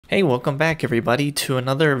Hey, welcome back everybody to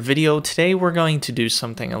another video. Today we're going to do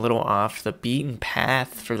something a little off the beaten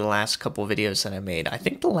path for the last couple videos that I made. I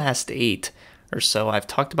think the last 8 or so I've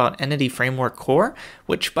talked about Entity Framework Core,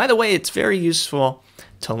 which by the way, it's very useful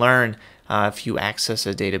to learn if you access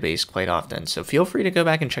a database quite often. So feel free to go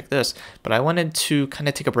back and check this, but I wanted to kind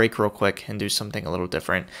of take a break real quick and do something a little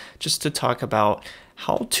different just to talk about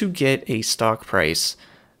how to get a stock price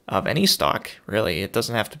of any stock, really. It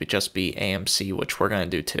doesn't have to just be AMC, which we're going to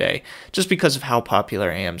do today, just because of how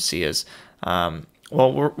popular AMC is.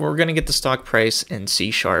 Well, we're going to get the stock price in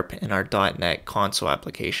C# in our .NET console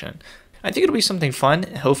application. I think it'll be something fun.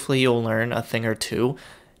 Hopefully you'll learn a thing or two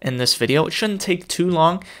in this video. It shouldn't take too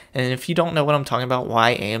long, and if you don't know what I'm talking about,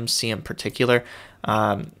 why AMC in particular,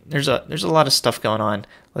 there's a lot of stuff going on,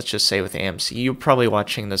 let's just say, with AMC. You're probably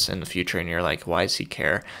watching this in the future and you're like, why does he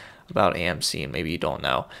care about AMC? And maybe you don't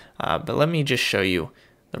know, but let me just show you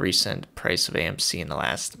the recent price of AMC in the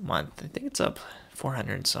last month. I think it's up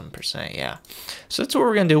 400 some percent. Yeah, so that's what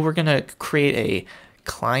we're gonna do. We're gonna create a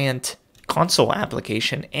client console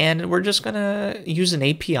application, and we're just gonna use an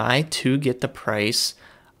API to get the price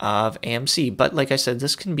of AMC. But like I said,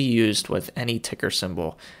 this can be used with any ticker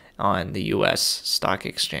symbol on the US stock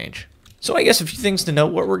exchange. So I guess a few things to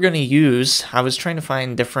note. What we're going to use, I was trying to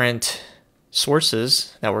find different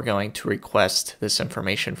sources that we're going to request this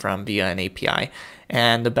information from via an API,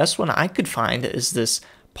 and the best one I could find is this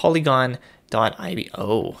polygon.io.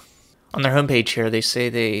 On their homepage here, they say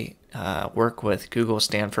they work with Google,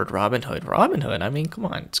 Stanford, Robinhood. I mean, come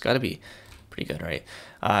on, it's got to be pretty good, right?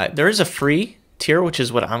 There is a free tier, which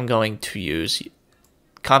is what I'm going to use.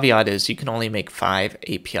 Caveat is you can only make 5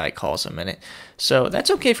 API calls a minute, so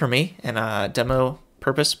that's okay for me and demo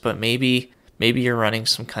purpose. But maybe you're running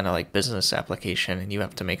some kind of like business application and you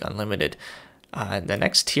have to make unlimited. The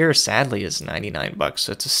next tier, sadly, is $99,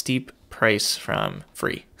 so it's a steep price from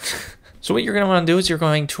free. So what you're going to want to do is you're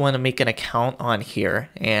going to want to make an account on here,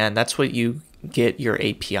 and that's what you get your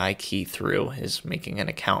API key through, is making an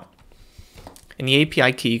account. And the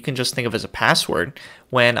API key you can just think of as a password.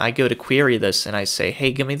 When I go to query this and I say,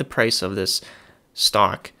 hey, give me the price of this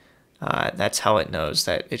stock, that's how it knows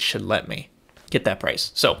that it should let me get that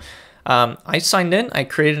price. So I signed in, I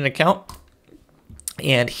created an account,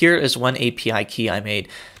 and here is one API key I made.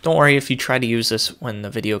 Don't worry if you try to use this when the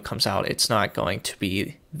video comes out, it's not going to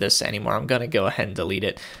be this anymore. I'm going to go ahead and delete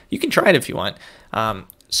it. You can try it if you want.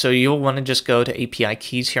 So you'll want to just go to API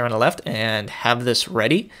keys here on the left and have this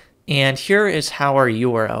ready. And here is how our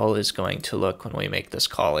URL is going to look when we make this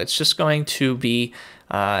call. It's just going to be,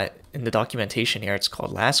 in the documentation here, it's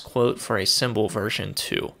called last quote for a symbol version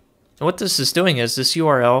 2. And what this is doing is this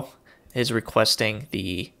URL is requesting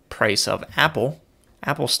the price of Apple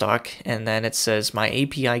stock, and then it says my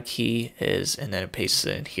API key is, and then it pastes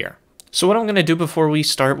it in here. So what I'm going to do before we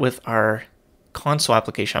start with our console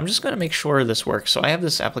application, I'm just going to make sure this works. So I have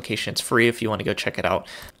this application. It's free if you want to go check it out.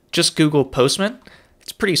 Just Google Postman.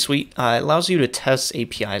 It's pretty sweet. It allows you to test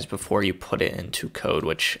APIs before you put it into code,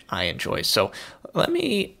 which I enjoy. So let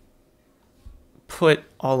me put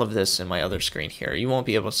all of this in my other screen here. You won't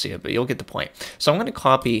be able to see it, but you'll get the point. So I'm going to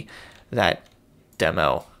copy that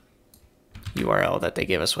demo URL that they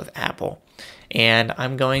gave us with Apple, and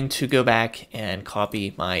I'm going to go back and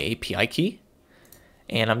copy my API key,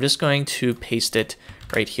 and I'm just going to paste it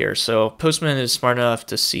right here. So Postman is smart enough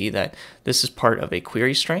to see that this is part of a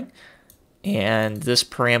query string, and this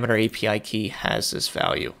parameter API key has this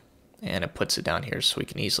value, and it puts it down here so we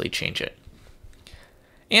can easily change it.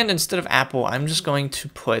 And instead of Apple, I'm just going to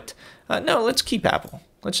put, no, let's keep Apple.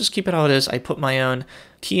 Let's just keep it how it is. I put my own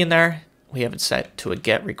key in there. We have it set to a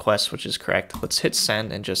GET request, which is correct. Let's hit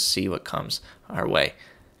send and just see what comes our way.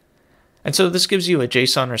 And so this gives you a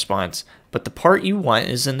JSON response, but the part you want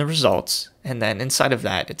is in the results, and then inside of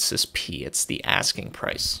that, it's this P, it's the asking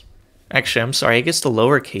price. Actually, I'm sorry, I guess the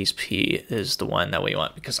lowercase p is the one that we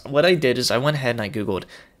want, because what I did is I went ahead and I Googled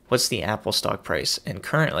what's the Apple stock price, and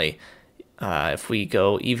currently, if we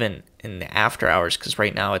go even in the after hours, because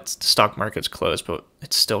right now the stock market's closed, but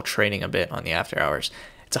it's still trading a bit on the after hours,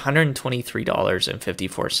 it's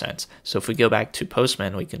 $123.54. So if we go back to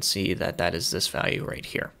Postman, we can see that that is this value right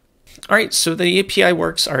here. All right, so the API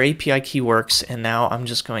works, our API key works, and now I'm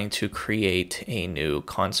just going to create a new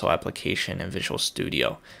console application in Visual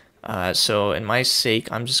Studio. So in my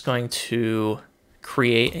sake, I'm just going to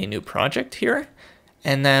create a new project here.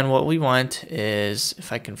 And then what we want is,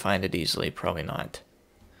 if I can find it easily, probably not,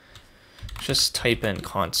 just type in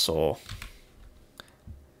console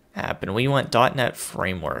app, and we want .NET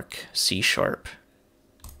Framework, C#. So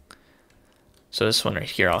this one right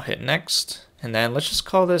here, I'll hit next. And then let's just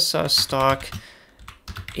call this stock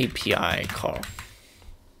API call.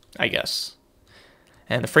 I guess.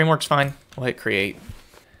 And the framework's fine. We'll hit create.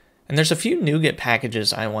 And there's a few Nuget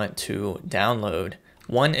packages I want to download.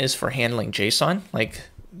 One is for handling JSON, like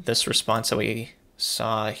this response that we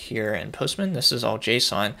saw here in Postman. This is all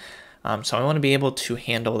JSON. So I want to be able to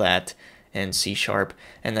handle that in C#.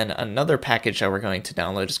 And then another package that we're going to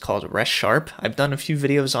download is called REST#. I've done a few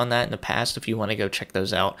videos on that in the past if you want to go check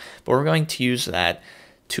those out. But we're going to use that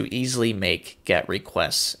to easily make GET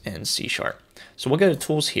requests in C#. So we'll go to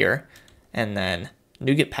Tools here, and then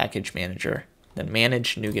Nuget Package Manager, then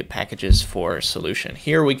Manage Nuget Packages for Solution.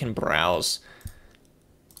 Here we can browse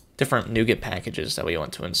different Nuget packages that we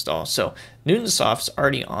want to install. So Newtonsoft's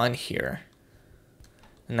already on here,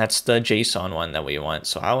 and that's the JSON one that we want.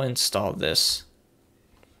 So I'll install this,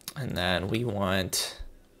 and then we want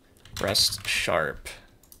REST#,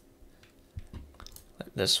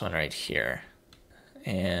 this one right here.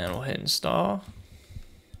 And we'll hit install.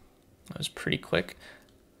 That was pretty quick.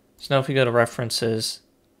 So now if we go to references,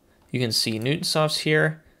 you can see Newtonsoft's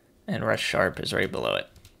here and REST# is right below it.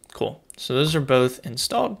 Cool. So those are both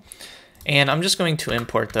installed. And I'm just going to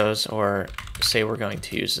import those, or say we're going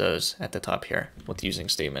to use those at the top here with using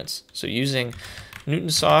statements. So using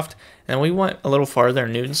Newtonsoft, and we want a little farther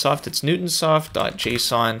in Newtonsoft, it's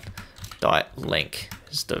newtonsoft.json.link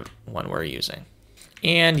is the one we're using.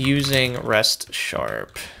 And using REST#,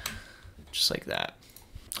 just like that.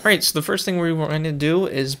 All right, so the first thing we're going to do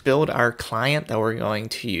is build our client that we're going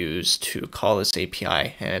to use to call this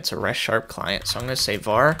API, and it's a REST# client. So I'm going to say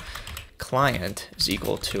var client is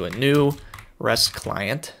equal to a new REST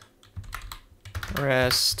client,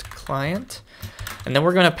 and then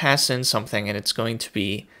we're going to pass in something, and it's going to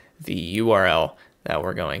be the URL that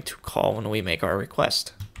we're going to call when we make our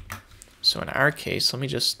request. So in our case, let me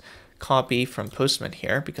just copy from Postman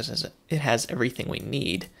here because it has everything we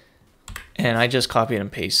need. And I just copied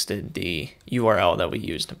and pasted the URL that we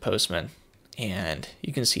used in Postman. And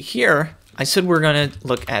you can see here, I said we're going to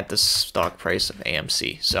look at the stock price of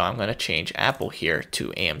AMC. So I'm going to change Apple here to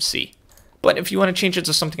AMC. But if you want to change it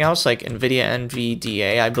to something else like NVIDIA,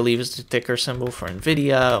 NVDA, I believe is the ticker symbol for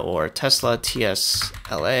NVIDIA, or Tesla,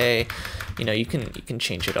 TSLA, you can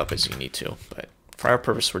change it up as you need to. But for our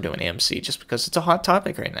purpose, we're doing AMC just because it's a hot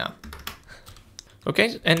topic right now.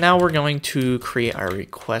 Okay, and now we're going to create our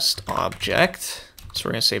request object. So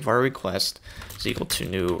we're going to say var request is equal to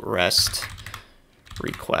new REST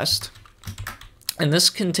request. And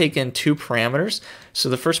this can take in two parameters. So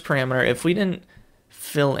the first parameter, if we didn't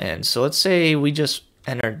fill in, so let's say we just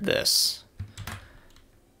entered this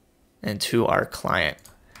into our client,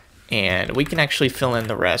 and we can actually fill in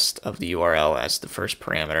the rest of the URL as the first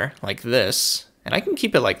parameter, like this. And I can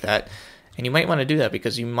keep it like that. And you might want to do that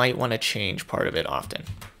because you might want to change part of it often.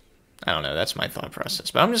 I don't know, that's my thought process.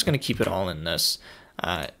 But I'm just going to keep it all in this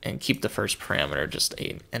and keep the first parameter just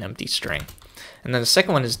an empty string. And then the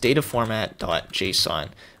second one is data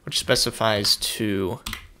format.json, which specifies to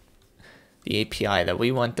the API that we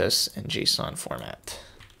want this in JSON format.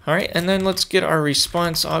 All right, and then let's get our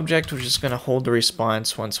response object, which is going to hold the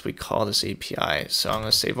response once we call this API. So I'm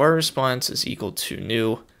going to say var response is equal to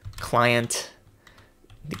new client,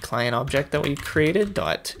 the client object that we created,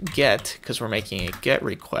 dot get, because we're making a get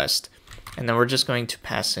request. And then we're just going to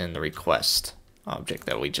pass in the request object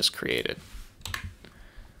that we just created.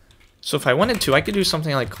 So if I wanted to, I could do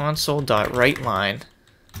something like console.writeLine.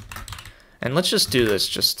 And let's just do this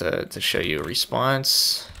just to show you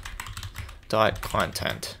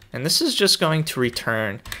response.content. And this is just going to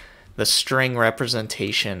return the string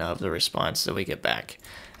representation of the response that we get back.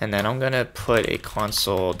 And then I'm going to put a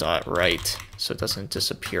console.write so it doesn't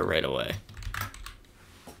disappear right away.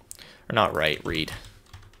 Or not write, read.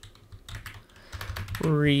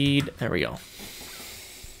 Read, there we go.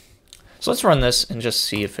 So let's run this and just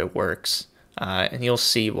see if it works. And you'll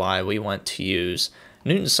see why we want to use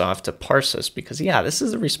Newtonsoft to parse this, because yeah, this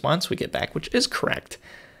is the response we get back, which is correct.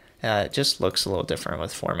 It just looks a little different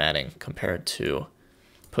with formatting compared to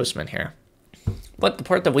Postman here. But the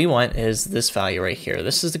part that we want is this value right here.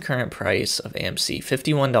 This is the current price of AMC,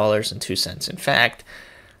 $51.02. In fact,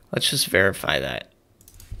 let's just verify that.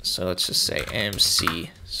 So let's just say AMC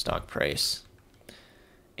stock price.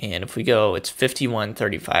 And if we go, it's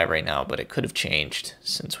 $51.35 right now, but it could have changed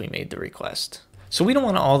since we made the request. So we don't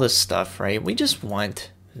want all this stuff, right? We just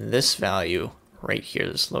want this value right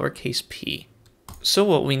here, this lowercase p. So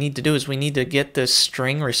what we need to do is we need to get this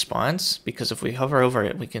string response, because if we hover over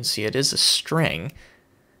it, we can see it is a string,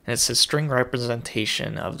 and it's a string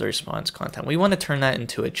representation of the response content. We want to turn that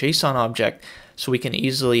into a JSON object so we can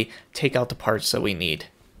easily take out the parts that we need.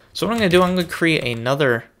 So what I'm going to do, I'm going to create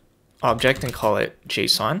another object and call it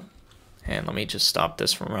JSON. And let me just stop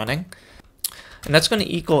this from running. And that's going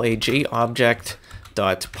to equal a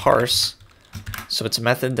JObject.parse. So it's a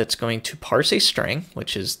method that's going to parse a string,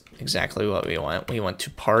 which is exactly what we want. We want to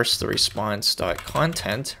parse the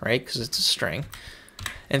response.content, right? Because it's a string.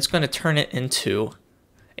 And it's going to turn it into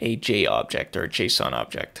a JObject or a JSON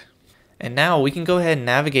object. And now we can go ahead and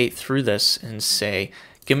navigate through this and say,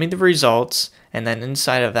 give me the results, and then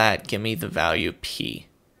inside of that, give me the value P.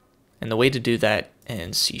 And the way to do that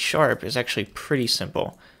in C# is actually pretty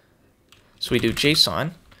simple. So we do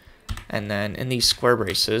JSON, and then in these square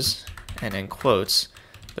braces and in quotes,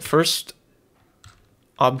 the first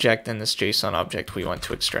object in this JSON object we want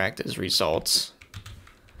to extract is results.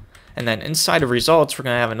 And then inside of results, we're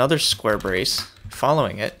going to have another square brace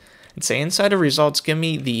following it and say inside of results, give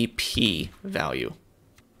me the P value.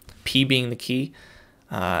 P being the key,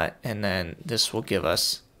 and then this will give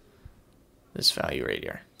us this value right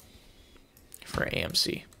here for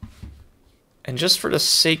AMC. And just for the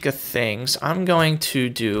sake of things, I'm going to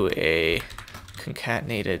do a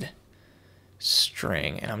concatenated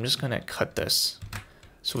string, and I'm just going to cut this.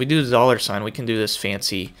 So we do the $, we can do this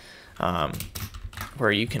fancy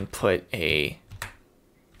where you can put a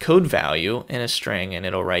code value in a string and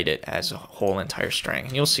it'll write it as a whole entire string.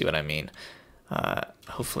 And you'll see what I mean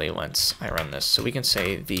hopefully once I run this. So we can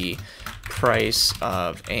say the price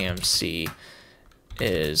of AMC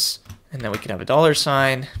is, and then we can have a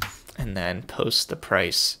 $, and then post the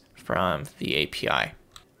price from the API.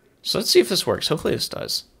 So let's see if this works. Hopefully this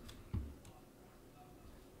does.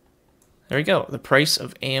 There we go. The price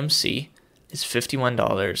of AMC is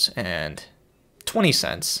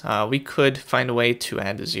 $51.20. We could find a way to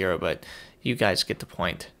add the 0, but you guys get the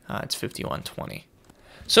point. It's $51.20.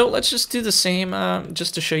 So let's just do the same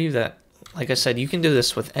just to show you that, like I said, you can do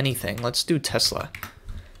this with anything. Let's do Tesla.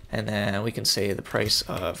 And then we can say the price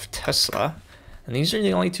of Tesla. And these are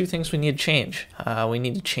the only two things we need to change. We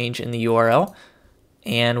need to change in the URL,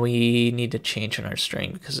 and we need to change in our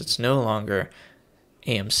string because it's no longer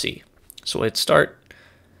AMC. So let's start,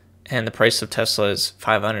 and the price of Tesla is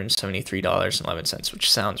 $573.11,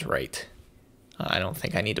 which sounds right. I don't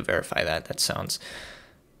think I need to verify that. That sounds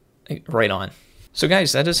right on. So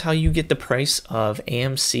guys, that is how you get the price of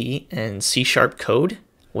AMC in C# code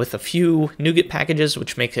with a few Nuget packages,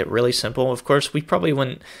 which make it really simple. Of course, we probably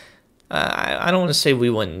wouldn't, I don't want to say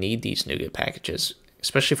we wouldn't need these Nuget packages,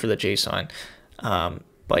 especially for the JSON.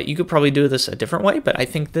 But you could probably do this a different way. But I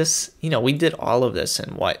think this, we did all of this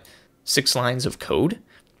in what, 6 lines of code?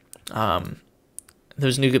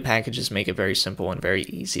 Those Nuget packages make it very simple and very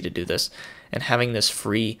easy to do this. And having this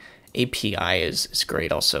free API is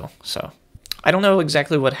great also. So I don't know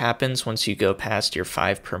exactly what happens once you go past your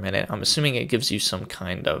 5 per minute. I'm assuming it gives you some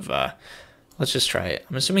kind of, let's just try it.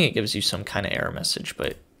 I'm assuming it gives you some kind of error message,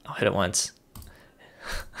 but I'll hit it once.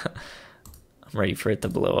 I'm ready for it to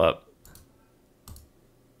blow up.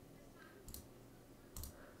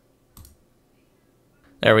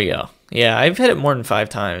 There we go. Yeah, I've hit it more than 5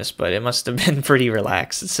 times, but it must have been pretty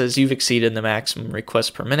relaxed. It says you've exceeded the maximum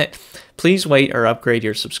requests per minute. Please wait or upgrade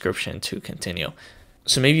your subscription to continue.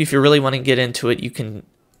 So maybe if you really want to get into it, you can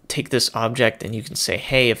take this object and you can say,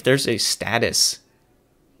 hey, if there's a status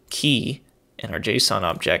key in our JSON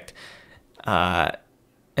object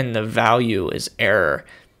and the value is error,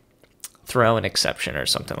 throw an exception or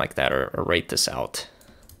something like that, or write this out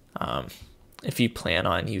if you plan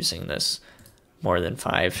on using this more than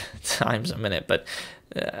 5 times a minute. But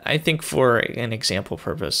I think for an example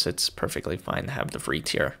purpose, it's perfectly fine to have the free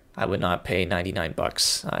tier. I would not pay 99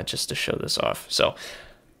 bucks just to show this off. So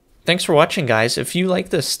thanks for watching, guys. If you like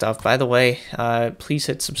this stuff, by the way, please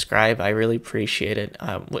hit subscribe. I really appreciate it.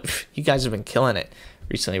 You guys have been killing it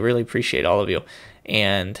recently. Really appreciate all of you.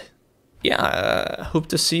 And yeah, hope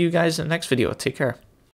to see you guys in the next video. Take care.